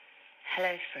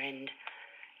Hello, friend.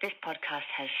 This podcast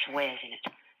has swears in it.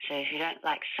 So if you don't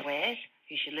like swears,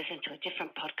 you should listen to a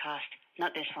different podcast,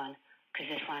 not this one, because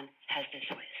this one has the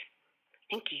swears.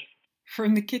 Thank you.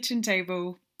 From the kitchen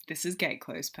table, this is Gate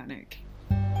Close Panic.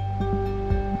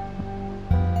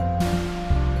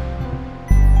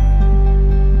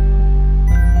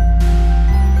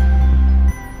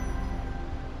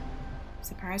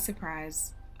 Surprise,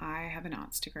 surprise, I have an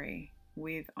arts degree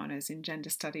with honours in gender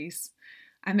studies.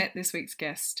 I met this week's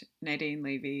guest, Nadine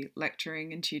Levy,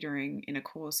 lecturing and tutoring in a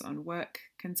course on work,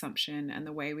 consumption, and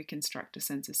the way we construct a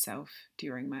sense of self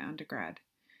during my undergrad.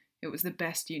 It was the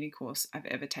best uni course I've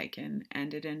ever taken,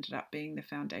 and it ended up being the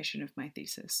foundation of my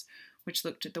thesis, which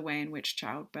looked at the way in which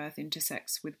childbirth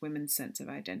intersects with women's sense of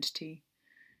identity.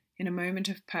 In a moment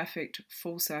of perfect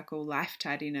full circle life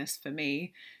tidiness for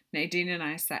me, Nadine and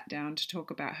I sat down to talk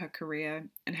about her career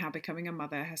and how becoming a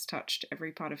mother has touched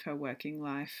every part of her working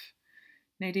life.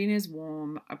 Nadine is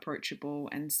warm, approachable,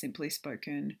 and simply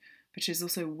spoken, but she's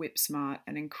also whip smart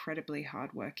and incredibly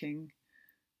hardworking.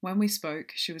 When we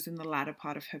spoke, she was in the latter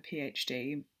part of her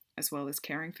PhD, as well as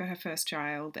caring for her first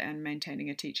child and maintaining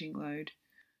a teaching load.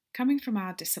 Coming from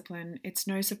our discipline, it's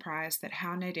no surprise that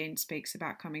how Nadine speaks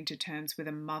about coming to terms with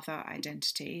a mother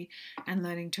identity and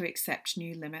learning to accept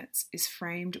new limits is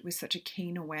framed with such a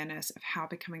keen awareness of how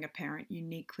becoming a parent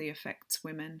uniquely affects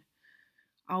women.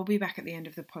 I'll be back at the end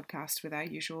of the podcast with our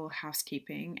usual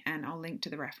housekeeping, and I'll link to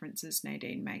the references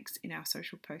Nadine makes in our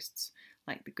social posts,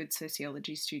 like the good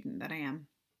sociology student that I am.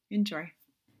 Enjoy.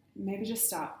 Maybe just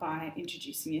start by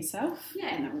introducing yourself,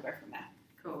 and then we'll go from there.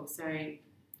 Cool. So,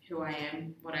 who I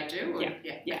am, what I do? Or,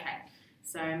 Yeah. Okay.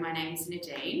 So, my name's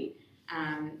Nadine.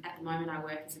 At the moment, I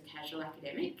work as a casual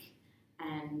academic,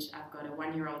 and I've got a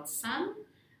 1-year-old son,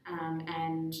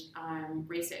 and I'm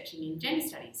researching in gender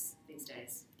studies these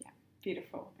days.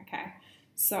 Beautiful. Okay.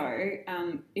 So,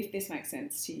 if this makes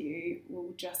sense to you,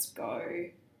 we'll just go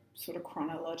sort of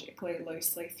chronologically,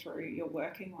 loosely through your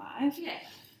working life. Yeah.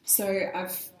 So,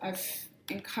 I've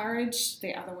encouraged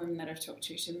the other women that I've talked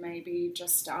to maybe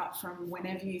just start from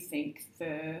whenever you think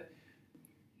the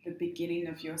beginning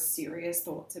of your serious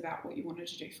thoughts about what you wanted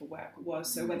to do for work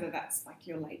was. So, whether that's like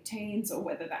your late teens or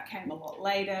whether that came a lot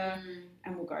later,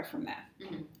 and we'll go from there.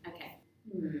 Okay.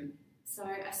 So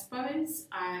I suppose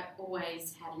I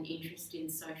always had an interest in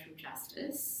social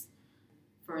justice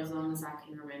for as long as I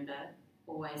can remember,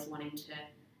 always wanting to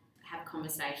have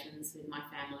conversations with my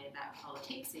family about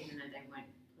politics, even though they weren't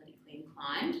politically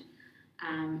inclined.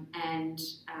 I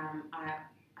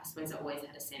suppose I always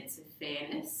had a sense of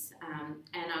fairness,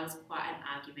 and I was quite an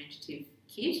argumentative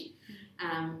kid.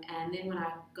 And then when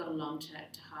I got along to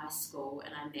high school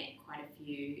and I met quite a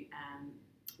few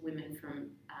women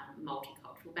from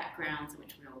multicultural backgrounds, and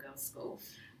went to an all-girls school,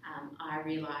 I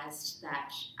realised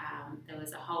that there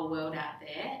was a whole world out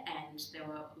there and there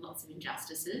were lots of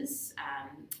injustices,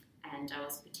 and I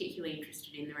was particularly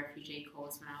interested in the refugee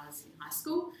cause when I was in high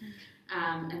school.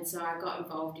 And so I got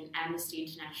involved in Amnesty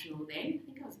International then. I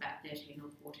think I was about 13 or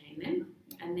 14 then.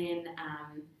 And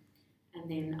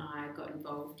then I got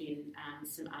involved in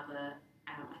some other,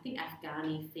 I think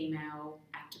Afghani female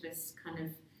activist kind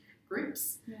of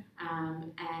groups.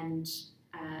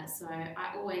 So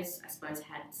I always, I suppose,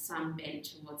 had some bent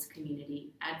towards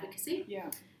community advocacy.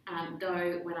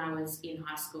 Though when I was in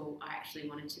high school, I actually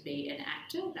wanted to be an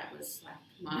actor. That was like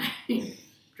my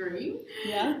dream.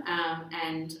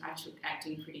 And I took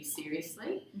acting pretty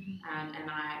seriously.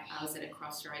 And I was at a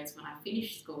crossroads when I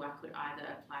finished school. I could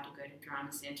either apply to go to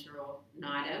Drama Centre or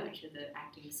NIDA, which are the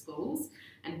acting schools,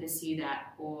 and pursue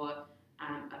that, or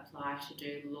apply to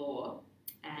do law.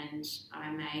 And I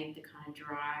made the kind of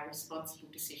dry, responsible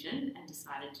decision and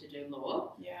decided to do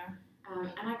law.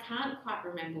 And I can't quite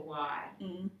remember why.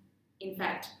 In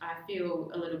fact, I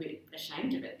feel a little bit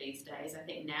ashamed of it these days. I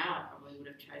think now I probably would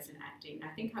have chosen acting. I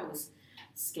think I was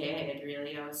scared,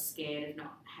 really. I was scared of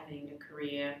not having a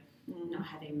career, not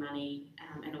having money,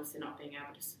 and also not being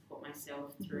able to support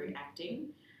myself through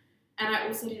acting. And I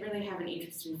also didn't really have an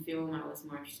interest in film. I was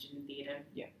more interested in theatre.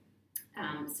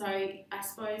 So I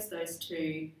suppose those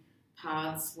two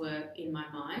paths were in my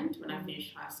mind when I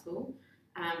finished high school.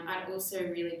 I'd also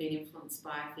really been influenced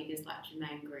by figures like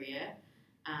Germaine Greer.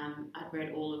 I'd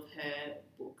read all of her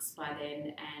books by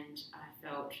then, and I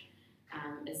felt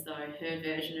as though her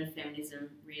version of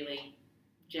feminism really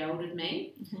gelled with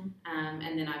me.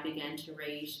 And then I began to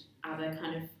read other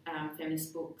kind of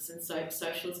feminist books and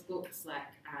socialist books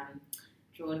like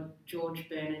George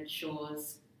Bernard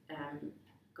Shaw's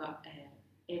got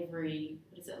every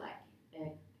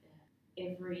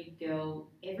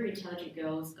intelligent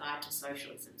girl's guide to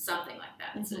socialism, something like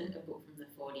that. It's a book from the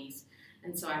 40s.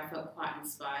 And so I felt quite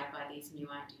inspired by these new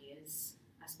ideas,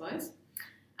 I suppose.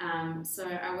 So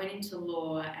I went into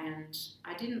law and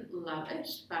I didn't love it,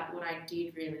 but what I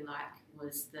did really like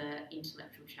was the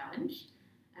intellectual challenge.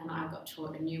 And I got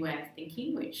taught a new way of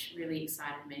thinking, which really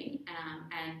excited me.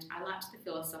 And I liked the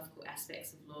philosophical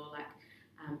aspects of law, like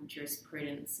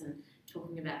jurisprudence and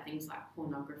talking about things like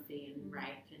pornography and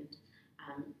rape and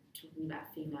talking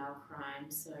about female crime,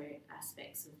 so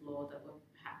aspects of law that were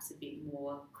perhaps a bit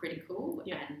more critical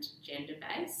and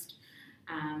gender-based.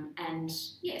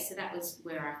 So that was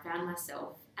where I found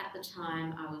myself. At the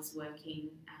time, I was working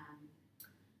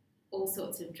all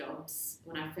sorts of jobs.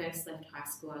 When I first left high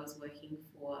school, I was working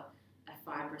for a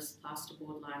fibrous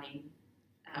plasterboard lining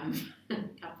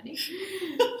company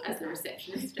as a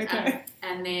receptionist. Okay.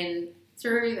 And then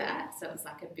through that, so it was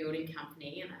like a building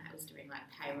company, and I was doing like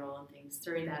payroll and things.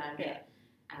 Through that, I met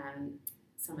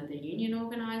some of the union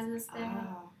organisers there,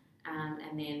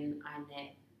 and then I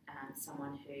met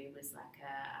someone who was like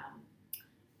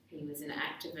he was an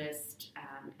activist,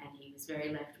 and he was very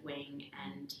left wing,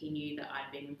 and he knew that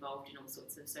I'd been involved in all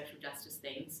sorts of social justice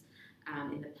things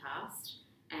in the past,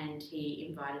 and he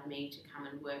invited me to come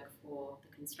and work for the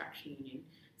construction union.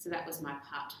 So that was my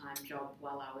part-time job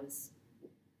while I was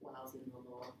in the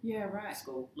law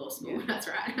school. That's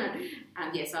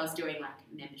right. So I was doing like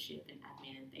membership and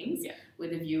admin and things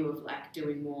with a view of like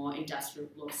doing more industrial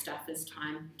law stuff as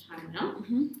time went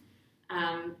on.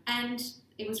 And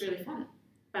it was really fun.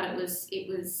 But it was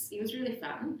really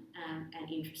fun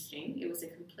and interesting. It was a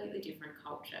completely different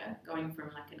culture, going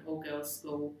from like an all-girls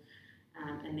school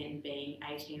and then being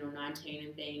 18 or 19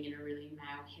 and being in a really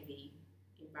male-heavy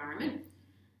environment.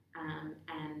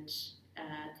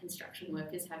 Construction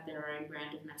workers have their own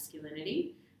brand of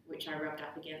masculinity, which I rubbed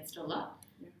up against a lot.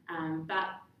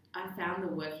 But I found the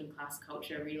working class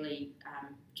culture really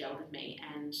gelled with me,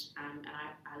 and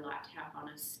I liked how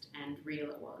honest and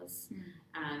real it was.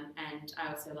 And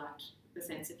I also liked the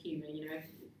sense of humour.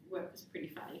 Work was pretty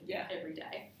funny every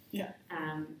day.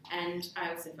 And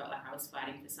I also felt like I was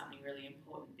fighting for something really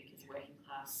important, because working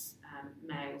class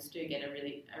males do get a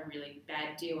really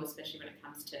bad deal, especially when it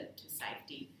comes to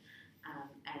safety.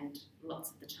 And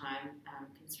lots of the time,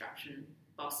 construction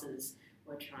bosses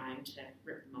were trying to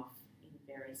rip them off in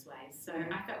various ways. So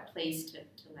I felt pleased to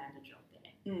land a job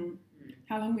there.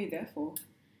 How long were you there for?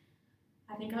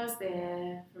 I think I was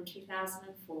there from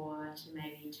 2004 to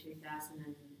maybe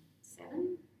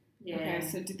 2007. Yeah. Okay,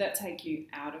 so did that take you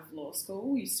out of law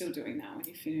school? Were you still doing that when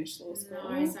you finished law school?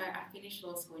 No, so I finished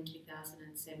law school in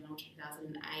 2007 or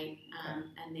 2008,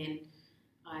 and then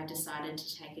I decided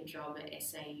to take a job at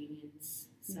SA Unions.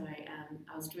 So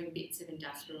I was doing bits of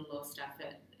industrial law stuff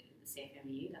at the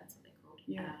CFMU, that's what they're called.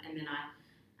 And then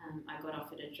I got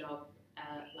offered a job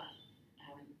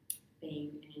being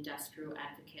an industrial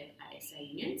advocate at SA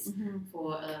Unions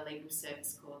for a legal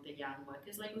service called the Young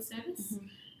Workers Legal Service.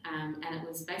 And it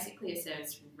was basically a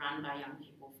service run by young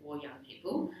people for young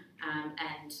people,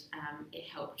 and it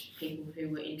helped people who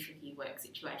were in tricky work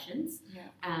situations.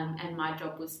 And my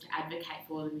job was to advocate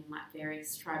for them in like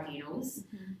various tribunals,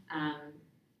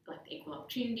 like the Equal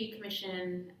Opportunity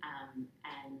Commission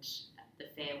and the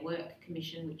Fair Work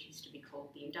Commission, which used to be called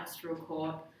the Industrial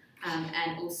Court,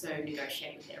 and also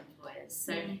negotiate with their employers.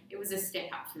 So it was a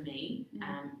step up for me,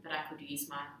 but I could use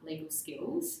my legal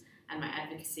skills and my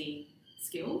advocacy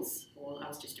skills, or I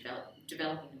was just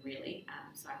developing them really,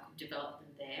 so I could develop them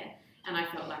there, and I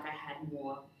felt like I had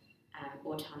more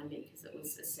autonomy because it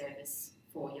was a service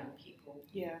for young people.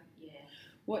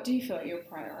 What do you feel like your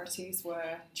priorities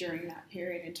were during that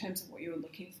period in terms of what you were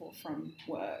looking for from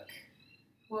work?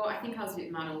 Well, I think I was a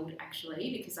bit muddled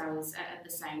actually, because I was at the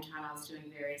same time I was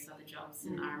doing various other jobs,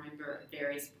 and I remember at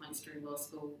various points during law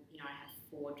school, I had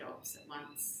 4 jobs at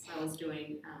once. I was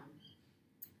doing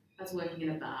I was working in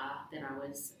a bar, then I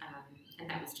was, and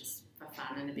that was just for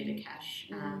fun and a bit of cash,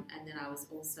 and then I was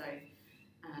also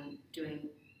doing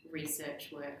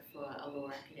research work for a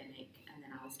law academic, and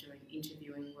then I was doing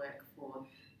interviewing work for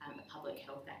a public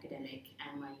health academic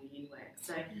and my union work.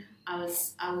 So I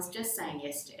was just saying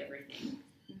yes to everything,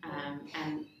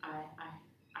 and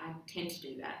I tend to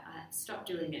do that. I stopped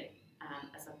doing it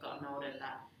as I've gotten older,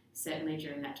 but certainly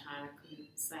during that time I couldn't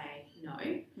say no,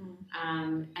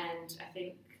 and I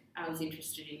think I was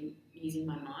interested in using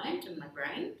my mind and my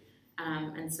brain,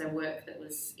 and so work that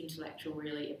was intellectual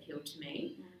really appealed to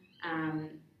me.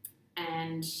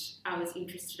 And I was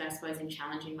interested, I suppose, in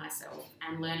challenging myself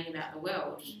and learning about the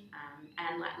world,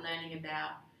 and like learning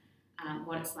about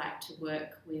what it's like to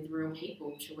work with real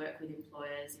people, to work with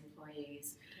employers,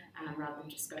 employees, rather than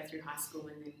just go through high school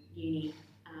and then uni.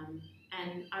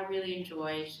 And I really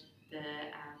enjoyed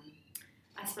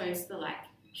I suppose, the like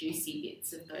juicy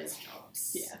bits of those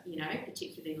jobs. Yeah. You know,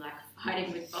 particularly like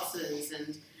fighting with bosses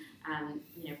and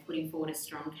you know, putting forward a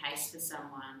strong case for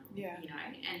someone. Yeah. You know,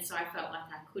 and so I felt like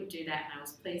I could do that, and I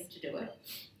was pleased to do it.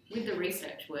 With the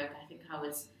research work, I think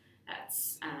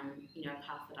that's you know, a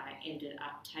path that I ended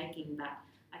up taking, but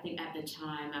I think at the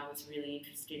time I was really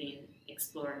interested in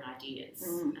exploring ideas,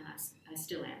 and I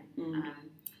still am.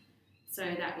 So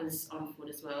that was on foot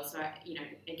as well. So, you know,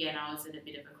 again, I was at a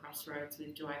bit of a crossroads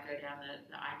with, do I go down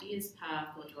the ideas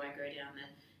path, or do I go down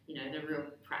the, you know, the real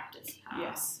practice path?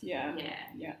 Yes,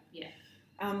 yeah.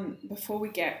 Before we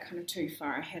get kind of too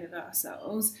far ahead of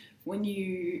ourselves, when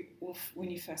you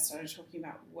first started talking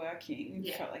about working,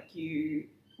 you felt like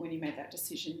when you made that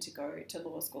decision to go to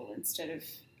law school instead of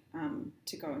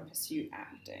to go and pursue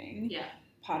acting,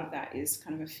 part of that is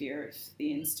kind of a fear of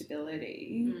the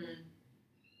instability.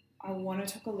 I want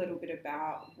to talk a little bit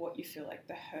about what you feel like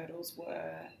the hurdles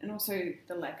were, and also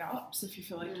the leg ups, if you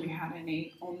feel like you had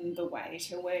any on the way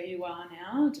to where you are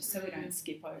now, just so we don't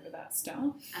skip over that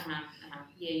stuff.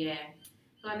 Yeah.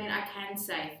 Well, I mean, I can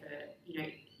say, for, you know,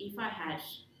 if I had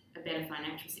a better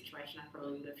financial situation, I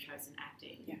probably would have chosen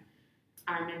acting. Yeah.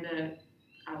 I remember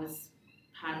I was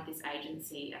part of this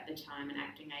agency at the time, an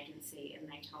acting agency, and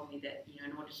they told me that, you know,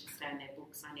 in order to stay on their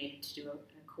books, I needed to do a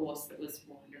course that was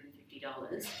 $450.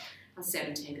 I was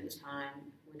 17 at the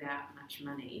time, without much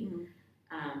money,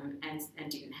 and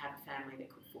didn't have a family that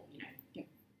could, you know,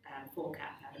 fork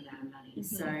out that amount of money.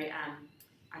 So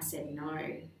I said no,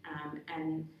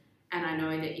 and I know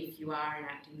that if you are in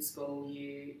acting school,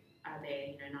 you are there,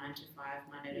 you know, 9 to 5,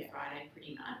 Monday to Friday,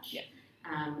 pretty much. Yeah.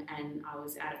 And I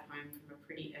was out of home from a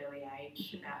pretty early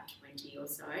age, about 20 or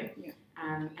so. Yeah.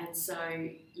 And so,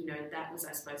 you know, that was,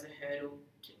 I suppose, a hurdle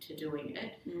to doing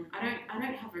it. I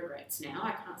don't have regrets now.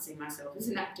 I can't see myself as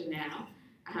an actor now.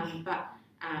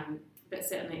 But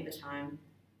certainly at the time,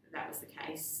 that was the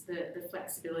case. The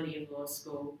flexibility of law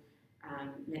school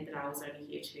meant that I was only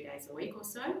here 2 days a week or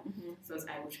so, so I was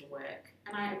able to work.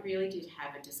 And I really did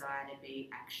have a desire to be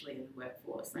actually in the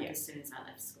workforce, like as soon as I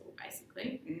left school,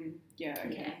 basically. Yeah,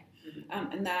 okay.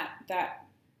 And that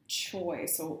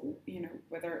choice, or, you know,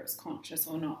 whether it was conscious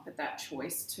or not, but that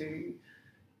choice to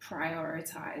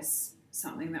prioritise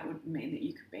something that would mean that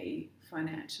you could be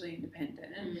financially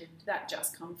independent, did that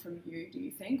just come from you, do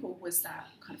you think, or was that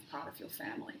kind of part of your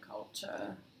family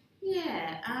culture?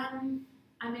 Yeah,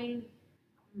 I mean,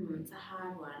 it's a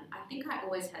hard one. I think I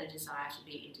always had a desire to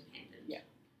be independent. Yeah.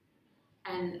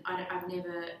 And I've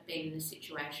never been in a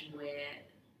situation where,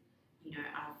 you know,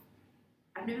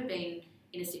 I've never been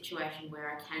in a situation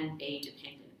where I can be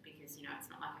dependent, because, you know, it's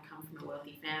not like I come from a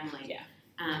wealthy family. Yeah.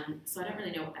 So I don't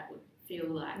really know what that would feel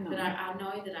like. No. But I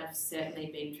know that I've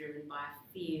certainly been driven by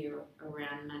fear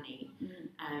around money,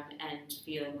 and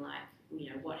feeling like, you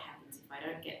know, what happens if I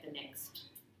don't get the next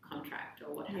contract,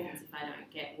 or what happens if I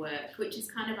don't get work, which is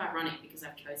kind of ironic because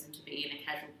I've chosen to be in a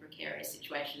casual, precarious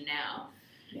situation now.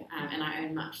 Yeah. And I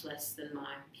earn much less than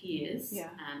my peers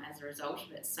as a result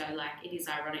of it. So, like, it is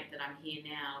ironic that I'm here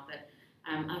now, but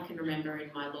I can remember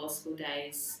in my law school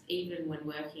days, even when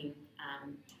working,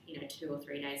 you know, 2 or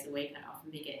 3 days a week, I'd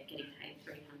often be getting paid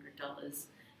 $300,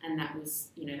 and that was,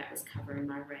 you know, that was covering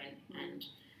my rent and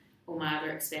all my other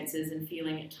expenses, and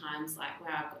feeling at times like,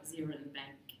 wow, I've got zero in the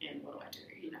bank, and what do I do,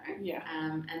 you know? Yeah.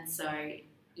 And so,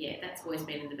 yeah, that's always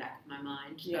been in the back of my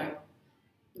mind. Yeah. So,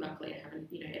 luckily, I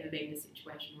haven't, you know, ever been in a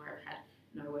situation where I've had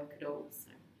no work at all.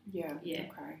 So yeah.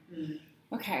 Okay.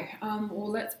 Okay. Well,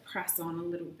 let's press on a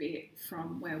little bit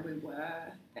from where we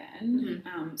were then.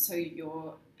 So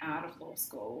you're out of law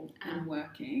school and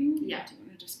working. Yeah. Do you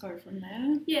want to just go from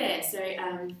there? Yeah.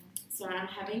 So I'm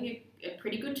having a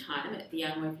pretty good time at the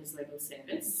Young Workers Legal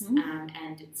Service,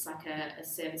 and it's like a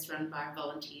service run by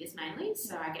volunteers mainly.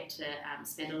 So I get to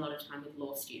spend a lot of time with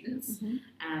law students,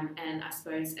 and I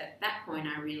suppose at that point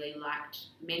I really liked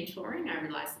mentoring. I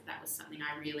realised that was something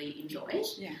I really enjoyed,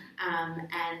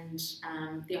 and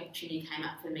the opportunity came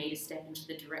up for me to step into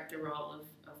the director role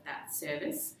of that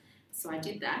service. So I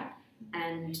did that.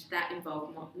 And that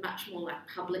involved much more like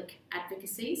public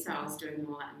advocacy. So I was doing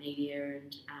more like media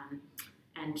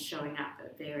and showing up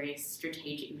at various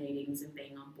strategic meetings and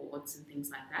being on boards and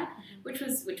things like that, which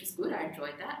was good. I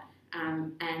enjoyed that.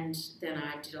 And then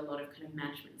I did a lot of kind of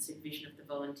management and supervision of the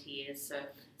volunteers, so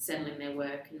settling their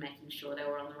work and making sure they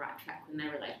were on the right track when they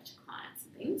related to clients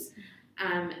and things.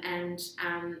 And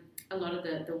a lot of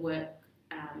the work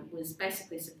was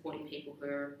basically supporting people who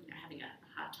are, you know, having a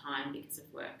hard time because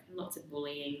of work, and lots of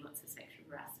bullying, lots of sexual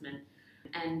harassment.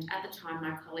 And at the time,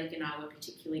 my colleague and I were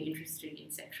particularly interested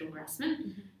in sexual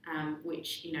harassment,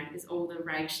 which, you know, is all the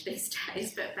rage these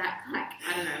days. But back, like,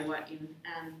 I don't know what, in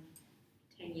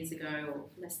 10 years ago or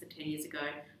less than 10 years ago,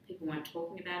 people weren't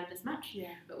talking about it as much,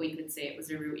 but we could see it was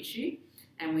a real issue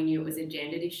and we knew it was a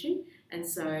gendered issue. And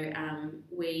so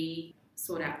we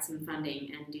sought out some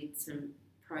funding and did some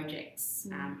projects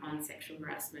on sexual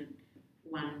harassment,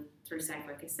 one through Safe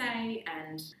Work SA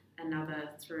and another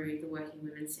through the Working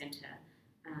Women's Centre,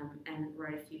 and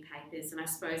wrote a few papers. And I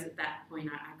suppose at that point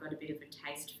I got a bit of a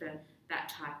taste for that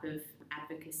type of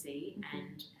advocacy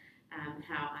and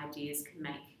how ideas can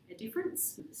make a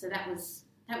difference. So that was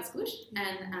good.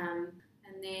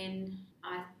 And then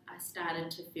I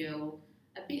started to feel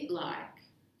a bit like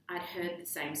I'd heard the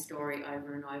same story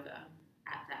over and over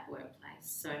at that workplace.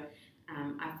 So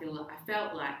I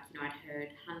felt like I'd heard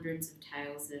hundreds of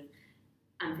tales of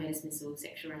unfair dismissal,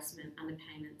 sexual harassment,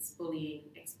 underpayments, bullying,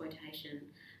 exploitation,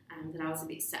 that I was a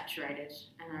bit saturated,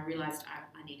 and I realised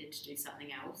I needed to do something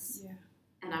else. Yeah.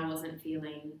 And I was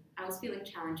feeling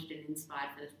challenged and inspired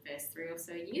for the first 3 or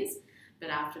so years, but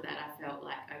after that I felt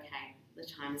like, okay, the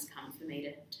time has come for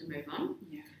me to move on,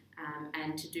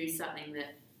 and to do something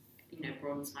that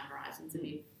broadens my horizons a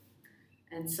bit.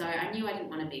 And so I knew I didn't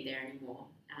want to be there anymore,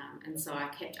 and so I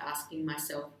kept asking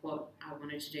myself what I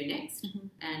wanted to do next,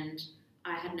 and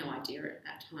I had no idea at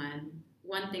that time.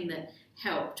 One thing that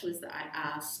helped was that I'd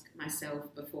ask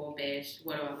myself before bed,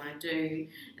 what do I want to do?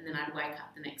 And then I'd wake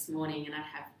up the next morning and I'd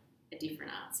have a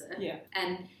different answer. Yeah.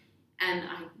 And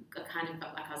I kind of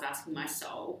felt like I was asking my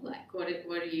soul, like, what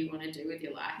do you want to do with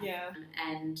your life? Yeah.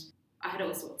 And I had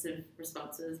all sorts of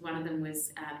responses. One of them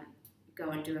was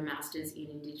go and do a master's in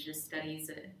Indigenous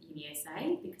Studies at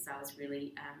UniSA, because I was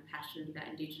really passionate about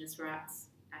Indigenous rights.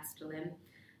 I still am.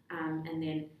 And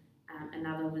then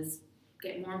another was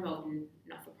get more involved in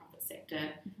not-for-profit sector,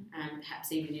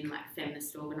 perhaps even in like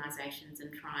feminist organisations,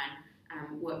 and try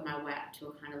and work my way up to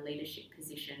a kind of leadership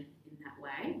position in that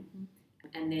way.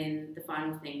 And then the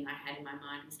final thing I had in my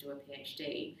mind was do a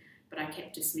PhD, but I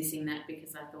kept dismissing that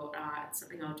because I thought, it's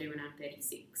something I'll do when I'm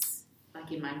 36,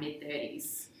 like in my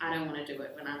mid-30s. I don't want to do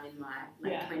it when I'm in my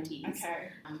late 20s. Okay.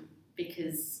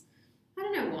 Because I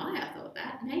don't know why I thought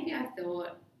that. Maybe I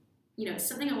thought, it's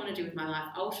something I want to do with my life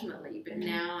ultimately, but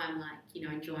now I'm like,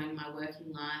 enjoying my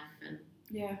working life, and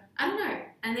I don't know.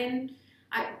 And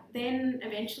then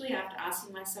eventually, after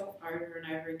asking myself over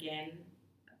and over again,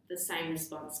 the same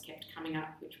response kept coming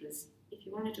up, which was, if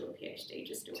you want to do a PhD,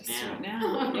 just do it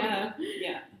now.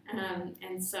 Yeah.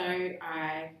 And so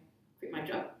I quit my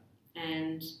job,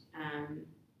 and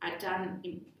I'd done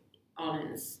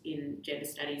honours in gender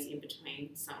studies in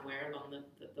between somewhere along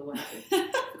the way.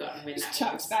 I've forgotten when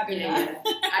that was. That in there.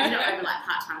 I did it over like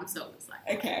part-time, so it was like,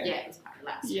 it was quite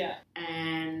relaxed. Yeah.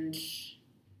 And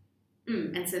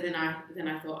so then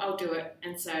I thought, I'll do it.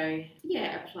 And so,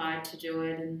 applied to do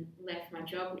it and left my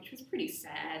job, which was pretty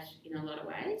sad in a lot of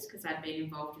ways, because I'd been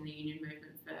involved in the union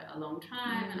movement for a long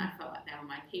time, and I felt like they were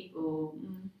my people.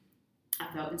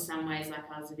 I felt in some ways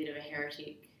like I was a bit of a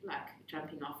heretic, like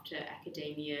jumping off to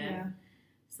academia,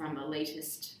 some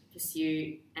elitist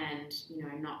pursuit, and,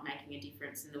 not making a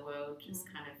difference in the world, just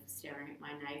kind of staring at my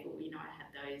navel. I had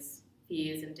those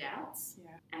fears and doubts.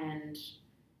 Yeah.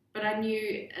 But I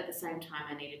knew at the same time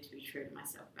I needed to be true to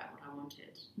myself about what I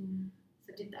wanted.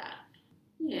 So I did that.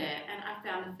 Yeah, and I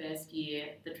found the first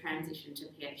year, the transition to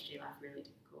PhD life, really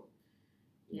difficult.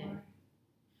 Yeah. Wow.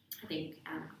 I think,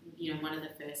 one of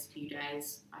the first few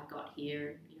days I got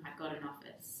here, I got an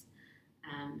office,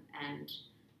 and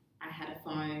I had a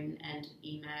phone and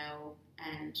email,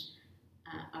 and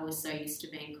I was so used to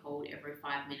being called every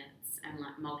 5 minutes and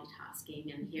like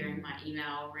multitasking and hearing my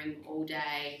email ring all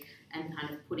day and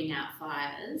kind of putting out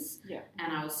fires. Yeah.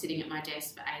 And I was sitting at my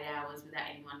desk for 8 hours without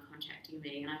anyone contacting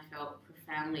me, and I felt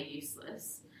profoundly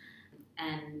useless.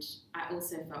 And I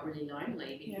also felt really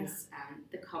lonely because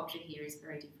the culture here is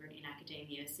very different in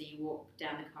academia. So you walk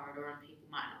down the corridor and people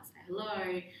might not say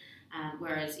hello.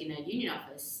 Whereas in a union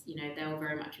office, they were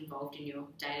very much involved in your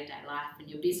day-to-day life and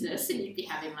your business, and you'd be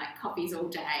having like coffees all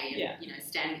day and,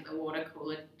 standing at the water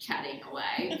cooler chatting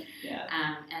away.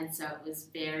 And so it was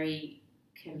very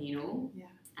communal.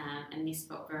 And this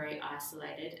felt very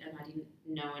isolated, and I didn't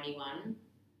know anyone.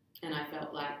 And I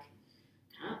felt like,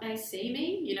 can't they see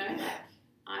me? Like,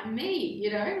 I'm me,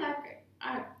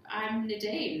 like, I'm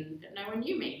Nadine, but no one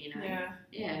knew me,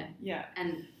 Yeah.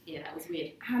 And, that was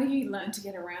weird. How do you learn to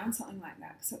get around something like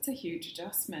that? Because that's a huge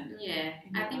adjustment. Yeah.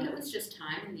 I think it was just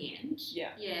time in the end.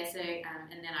 Yeah. Yeah, so,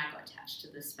 and then I got attached to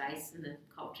the space and the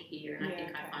culture here, and I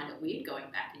think I find it weird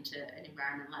going back into an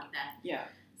environment like that. Yeah.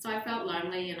 So I felt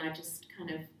lonely, and I just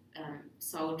kind of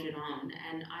soldiered on,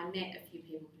 and I met a few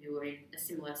people who were in a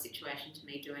similar situation to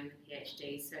me doing the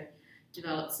PhD, so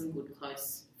developed some good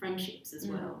close friendships as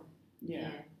well.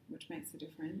 Yeah, which makes a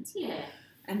difference. Yeah.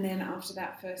 And then after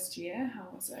that first year, how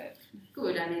was it?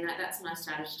 Good. I mean, that's when I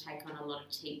started to take on a lot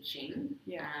of teaching.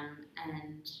 Yeah.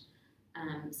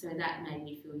 So that made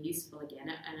me feel useful again.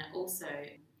 And it also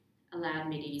allowed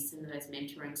me to use some of those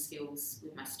mentoring skills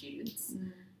with my students.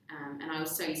 And I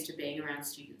was so used to being around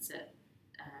students at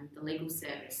the legal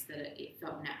service that it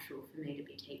felt natural for me to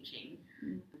be teaching.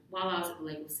 While I was at the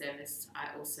legal service,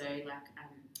 I also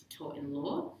taught in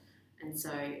law. And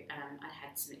so I'd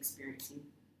had some experience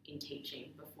in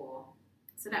teaching before.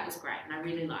 So that was great, and I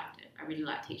really liked it. I really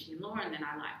liked teaching in law, and then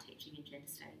I liked teaching in gender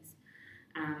studies.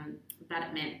 But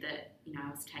it meant that, I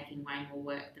was taking way more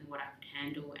work than what I could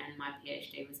handle, and my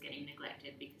PhD was getting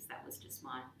neglected because that's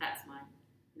my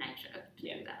nature to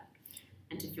do that.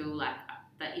 And to feel like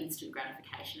that instant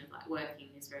gratification of working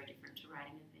is very different to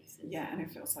writing a thesis. Yeah, and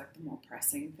it feels like the more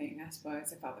pressing thing, I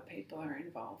suppose, if other people are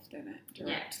involved in it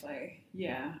directly.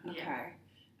 Yeah, okay.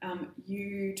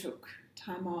 You took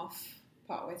time off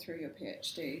partway through your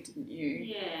PhD, didn't you?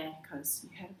 Yeah. Because you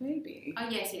had a baby. Oh,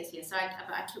 yes.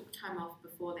 I took time off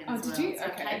before then as well. Oh, did you? So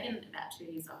okay. I've taken about 2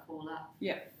 years off all up.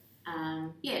 Yeah. I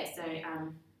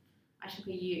took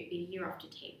a year off to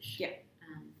teach. Yeah.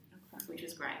 Which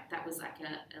was great. That was like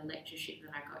a lectureship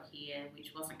that I got here,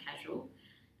 which wasn't casual.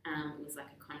 It was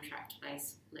like a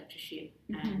contract-based lectureship,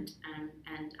 and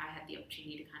I had the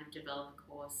opportunity to kind of develop a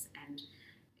course and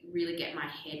really get my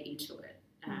head into it.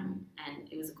 And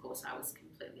it was a course I was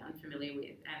completely unfamiliar with,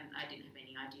 and I didn't have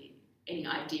any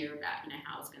idea about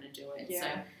how I was going to do it. Yeah. So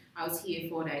I was here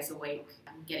 4 days a week,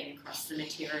 getting across the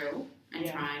material and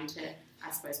trying to,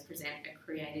 I suppose, present a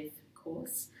creative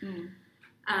course.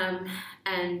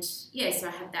 So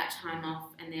I had that time off,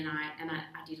 and then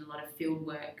I did a lot of field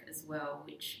work as well,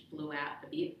 which blew out a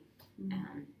bit in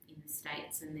the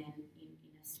States and then in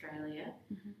Australia.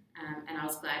 And I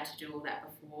was glad to do all that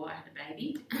before I had a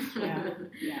baby.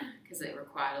 Because it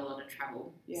required a lot of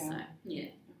travel. Yeah. So, yeah.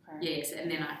 Okay. Yes,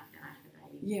 and then I had a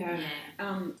baby. Yeah.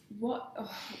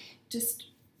 This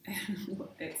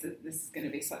is going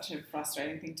to be such a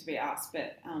frustrating thing to be asked,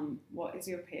 but what is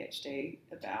your PhD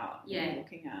about? Yeah. What are you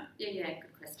looking at? Yeah,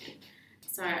 good question.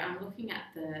 So I'm looking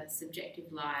at the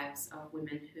subjective lives of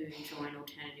women who join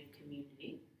alternative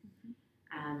community.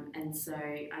 And so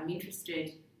I'm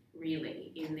interested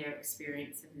really in their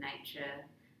experience of nature,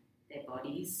 their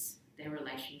bodies, their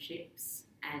relationships,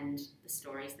 and the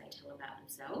stories they tell about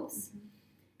themselves,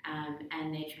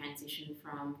 and their transition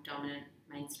from dominant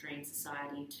mainstream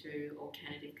society to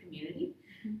alternative community.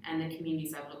 And the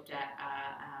communities I've looked at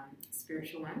are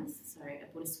spiritual ones, so a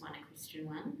Buddhist one, a Christian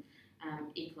one,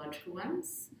 ecological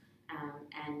ones,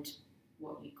 and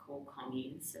what you call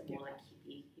communes, so more like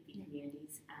hippie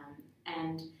communities.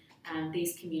 And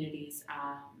these communities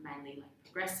are mainly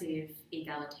progressive,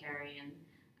 egalitarian,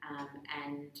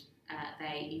 and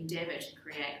they endeavour to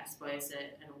create, I suppose,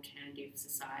 an alternative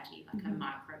society, like a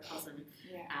microcosm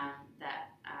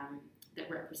that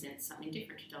represents something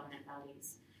different to dominant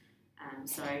values.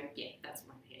 That's what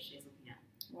my PhD is looking at.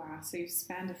 Wow, so you've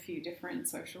spanned a few different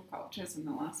social cultures in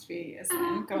the last few years,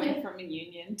 going from a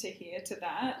union to here to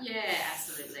that. Yeah,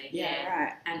 absolutely. Yeah,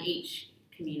 right. And each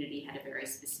community had a very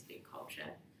specific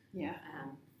culture. Yeah.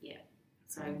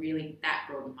 So really that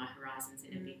broadened my horizons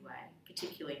in a big way,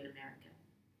 particularly in America.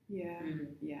 Yeah,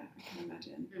 yeah, I can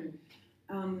imagine.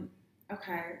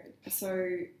 Okay, so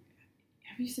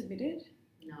have you submitted?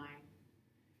 No.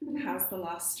 How's the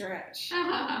last stretch?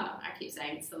 I keep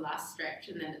saying it's the last stretch,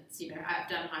 and then it's, I've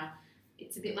done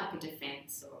it's a bit like a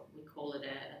defence, or we call it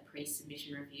a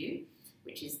pre-submission review,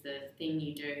 which is the thing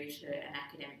you do to an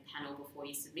academic panel before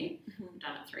you submit. I've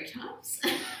done it 3 times.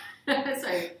 So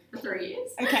for 3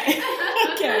 years. Okay.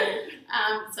 Okay.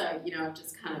 I've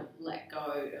just kind of let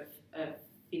go of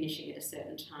finishing at a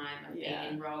certain time. I've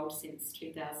been enrolled since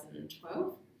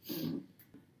 2012.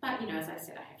 But, as I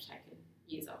said, I have taken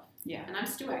years off. Yeah. And I'm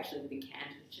still actually within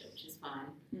candidature, which is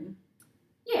fine.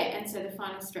 Yeah, and so the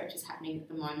final stretch is happening at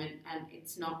the moment, and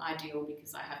it's not ideal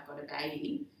because I have got a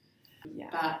baby. Yeah.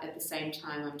 But at the same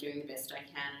time, I'm doing the best I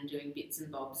can and doing bits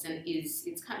and bobs, and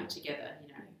it's coming together,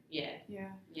 Yeah.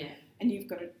 Yeah. Yeah. And you've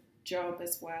got a job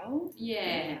as well?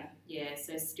 Yeah. Yeah.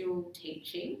 So still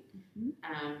teaching.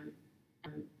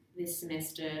 This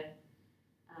semester,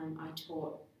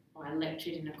 I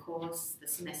lectured in a course. The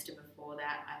semester before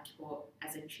that, I taught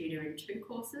as a tutor in 2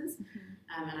 courses,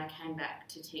 and I came back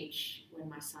to teach when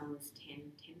my son was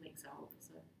 10 weeks old,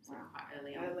 so quite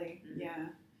early on. Yeah.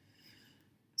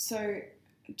 So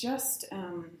just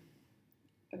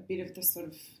a bit of the sort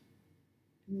of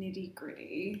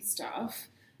nitty-gritty stuff.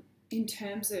 In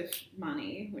terms of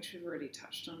money, which we've already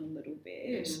touched on a little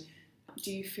bit,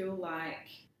 do you feel like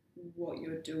what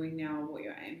you're doing now, what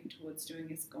you're aiming towards doing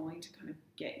is going to kind of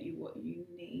get you what you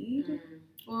need?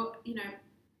 Well,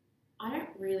 I don't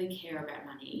really care about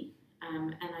money,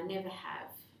 and I never have.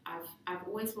 I've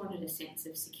always wanted a sense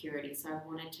of security, so I've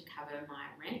wanted to cover my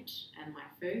rent and my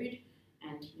food,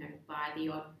 and buy the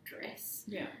odd dress,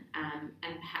 and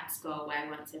perhaps go away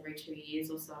once every 2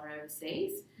 years or so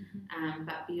overseas.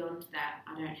 But beyond that,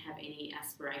 I don't have any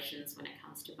aspirations when it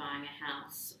comes to buying a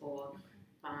house or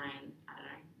buying, I don't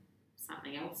know,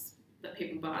 something else that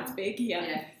people buy. That's big,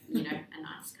 a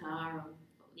nice car or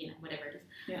whatever it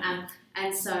is.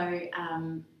 And so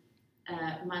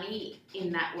money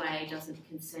in that way doesn't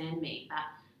concern me, but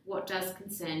what does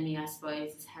concern me, I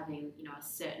suppose, is having a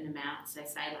certain amount, so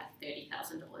say like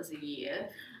 $30,000 a year,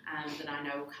 that I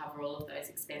know will cover all of those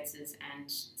expenses and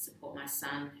support my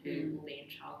son, who will be in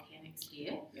childcare next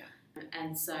year.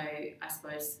 And so I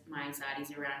suppose my anxiety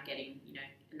is around getting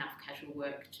enough casual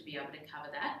work to be able to cover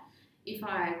that. If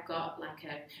I got like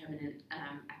a permanent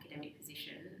academic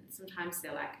position, sometimes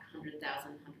they're like $100,000,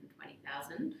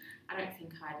 $120,000. I don't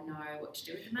think I'd know what to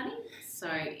do with the money. So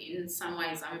in some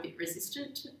ways, I'm a bit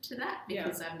resistant to that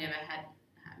because I've never had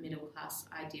middle class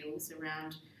ideals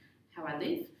around how I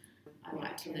live. I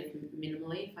like to live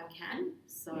minimally if I can.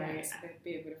 So there'd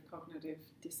be a bit of cognitive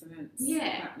dissonance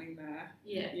happening there.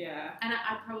 Yeah. And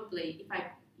I probably, if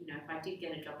I did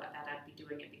get a job like that, I'd be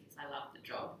doing it because I love the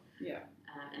job.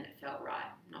 And it felt right,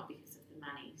 not because of the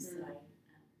money. So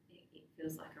it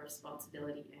feels like a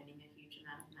responsibility earning a huge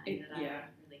amount of money that I don't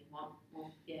really want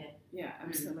more. Yeah,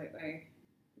 absolutely.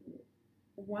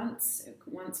 Once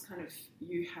kind of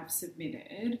you have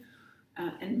submitted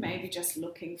and maybe just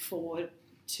looking forward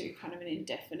to kind of an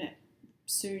indefinite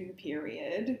soon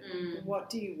period, what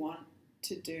do you want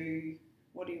to do?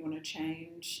 What do you want to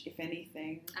change, if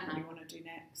anything? What do you want to do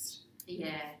next?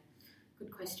 Yeah,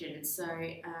 good question. So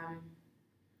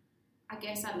I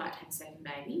guess I'd like to have a second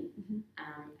baby,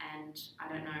 and I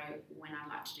don't know when I'd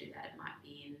like to do that. It might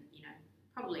be in,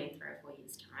 probably in 3 or 4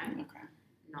 years' time. Okay.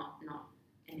 Not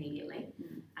immediately,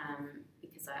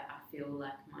 because I feel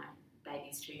like my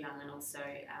baby's too young, and also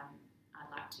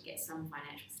I'd like to get some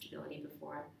financial stability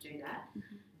before I do that.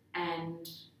 And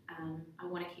I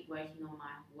want to keep working on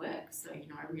my work. So,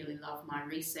 I really love my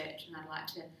research, and I'd like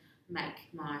to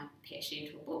make my PhD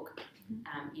into a book.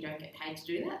 You don't get paid to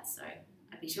do that, so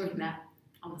I'd be doing that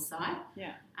on the side.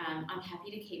 I'm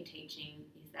happy to keep teaching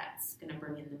if that's going to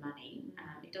bring in the money.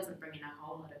 It doesn't bring in a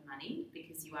whole lot of money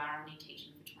because you are only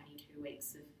teaching for 22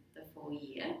 weeks of the full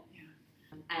year.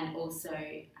 And also,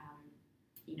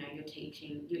 you're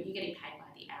teaching, you're getting paid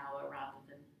by the hour rather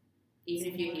than,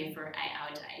 even if you're here for an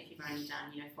 8-hour day, if you've only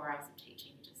done, 4 hours of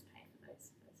teaching, you just pay for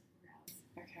those 4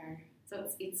 hours. Okay. So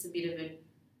it's a bit of a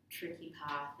tricky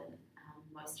path, and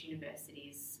most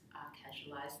universities are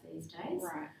casualised these days.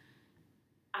 Right.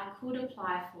 I could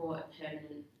apply for a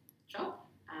permanent job.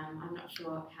 I'm not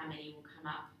sure how many will come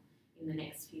up in the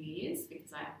next few years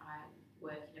because I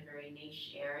work in a very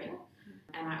niche area,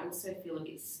 and I also feel a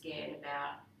bit scared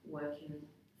about working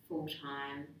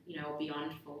full-time, or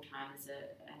beyond full-time as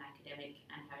an academic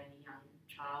and having a young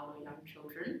child or young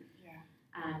children.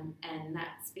 And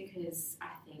that's because I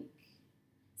think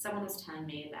someone was telling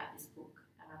me about this book,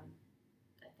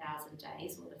 1,000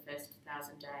 Days, or the first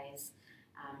 1,000 days,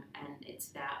 and it's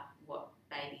about what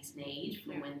babies need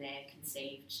from when they're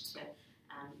conceived to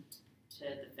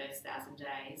the first 1,000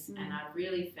 days. And I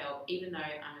really felt, even though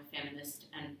I'm a feminist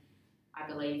and I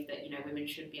believe that women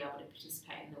should be able to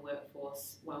participate in the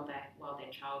workforce while they're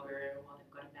childbearing or while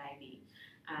they've got a baby,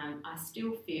 I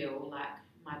still feel like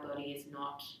my body is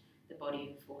not the body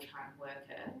of a full-time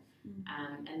worker,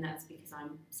 and that's because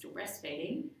I'm still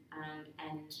breastfeeding,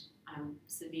 and I'm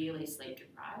severely sleep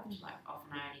deprived. Like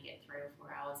often I only get 3 or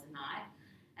 4 hours a night,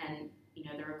 and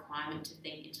the requirement to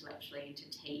think intellectually and to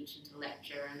teach and to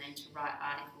lecture and then to write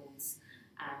articles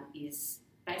is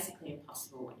basically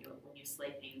impossible when you're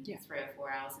sleeping 3 or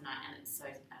 4 hours a night, and it's so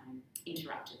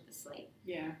interrupted the sleep.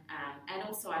 And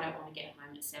also I don't want to get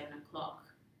home at 7 o'clock,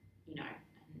 and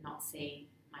not see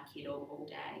my kid all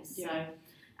day. So,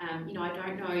 I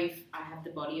don't know if I have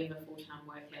the body of a full-time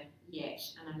worker yet,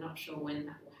 and I'm not sure when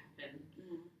that will happen.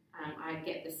 I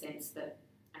get the sense that,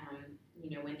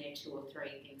 when they're 2 or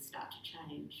 3, things start to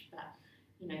change. But,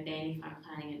 then if I'm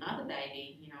planning another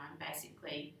baby, I'm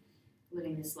basically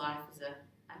living this life as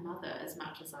a mother, as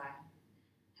much as I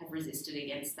have resisted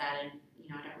against that, and,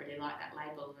 I don't really like that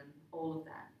label and all of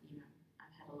that.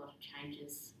 I've had a lot of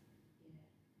changes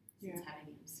since having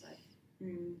him, so.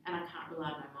 And I can't rely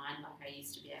on my mind like I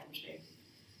used to be able to.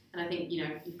 And I think,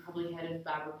 you've probably heard of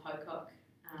Barbara Pocock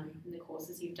in the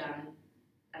courses you've done.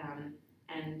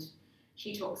 And,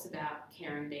 she talks about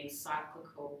caring being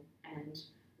cyclical and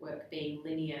work being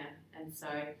linear. And so,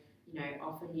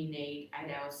 often you need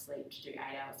 8 hours sleep to do 8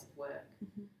 hours of work.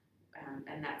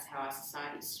 And that's how our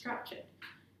society is structured.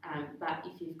 But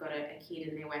if you've got a kid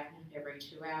and they're waking up every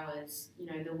 2 hours,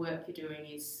 the work you're doing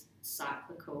is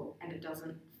cyclical and it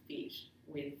doesn't fit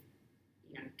with,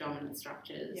 dominant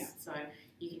structures. Yeah. So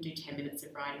you can do 10 minutes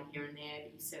of writing here and there,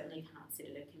 but you certainly can't sit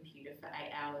at a computer for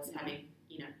 8 hours having,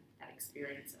 that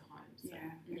experience at home. So,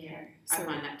 I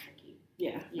find that tricky.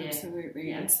 Yeah, absolutely.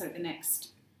 Yeah. And so the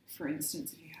next, for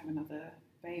instance, if you have another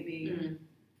baby,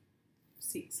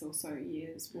 6 or so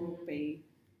years will be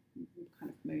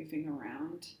kind of moving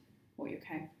around what you're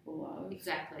capable of.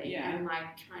 Exactly. Yeah. And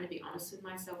trying to be honest with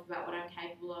myself about what I'm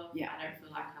capable of. Yeah. I don't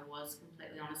feel like I was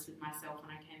completely honest with myself when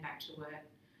I came back to work.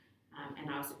 And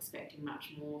I was expecting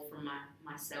much more from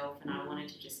myself, and I wanted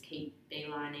to just keep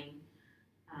beelining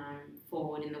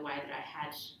forward in the way that I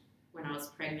had when I was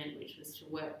pregnant, which was to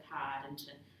work hard and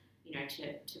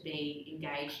to be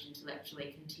engaged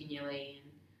intellectually continually,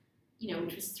 and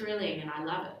which was thrilling, and I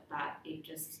love it, but it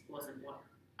just wasn't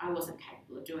I wasn't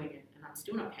capable of doing it, and I'm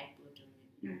still not capable of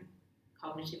doing it.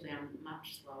 Cognitively, I'm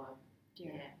much slower.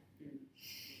 Yeah.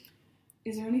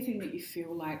 Is there anything that you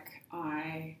feel like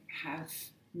I have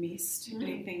missed?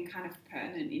 Anything kind of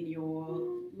pertinent in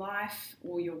your life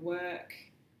or your work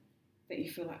that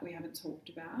you feel like we haven't talked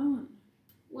about?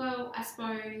 Well, I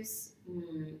suppose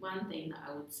one thing that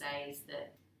I would say is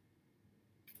that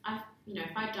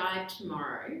if I died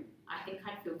tomorrow, I think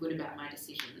I'd feel good about my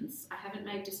decisions. I haven't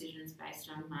made decisions based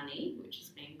on money, which has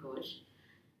been good,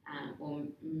 or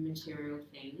material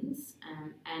things,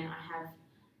 and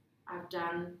I've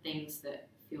done things that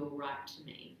feel right to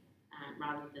me,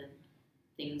 rather than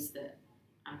things that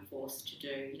I'm forced to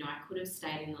do. I could have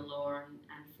stayed in the law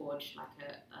and forged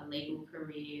a legal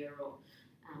career, or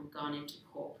gone into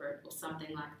corporate or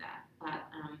something like that, but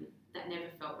that never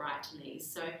felt right to me.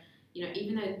 So,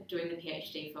 even though doing the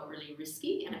PhD felt really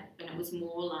risky, and it was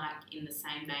more like in the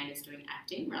same vein as doing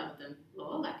acting rather than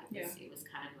law, it was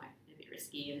kind of like a bit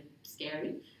risky and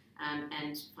scary,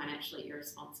 and financially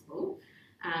irresponsible.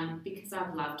 Because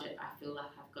I've loved it, I feel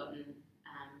like I've gotten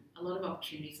a lot of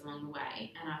opportunities along the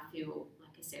way, and I feel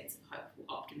like a sense of hopeful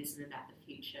optimism about the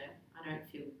future. I don't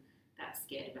feel that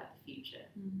scared about the future.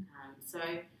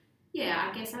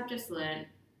 I guess I've just learned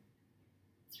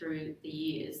through the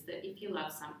years that if you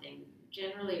love something,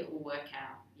 generally it will work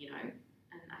out, and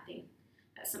I think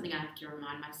that's something I have to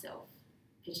remind myself,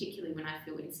 particularly when I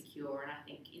feel insecure, and I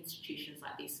think institutions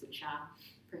like this, which are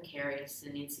precarious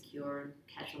and insecure and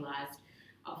casualised,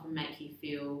 often make you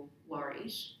feel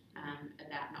worried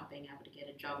about not being able to get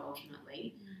a job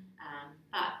ultimately.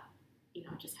 But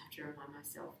I just have to remind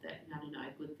myself that no,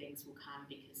 good things will come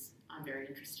because I'm very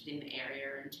interested in the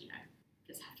area, and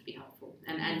just have to be hopeful.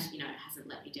 And it hasn't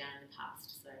let me down in the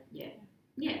past. So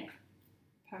yeah.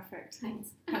 Perfect. Thanks.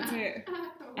 That's it.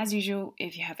 As usual,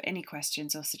 if you have any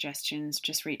questions or suggestions,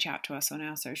 just reach out to us on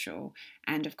our social,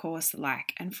 and of course,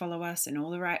 like and follow us in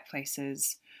all the right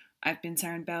places. I've been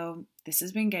Saren Bell. This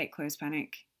has been Gate Close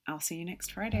Panic. I'll see you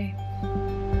next Friday.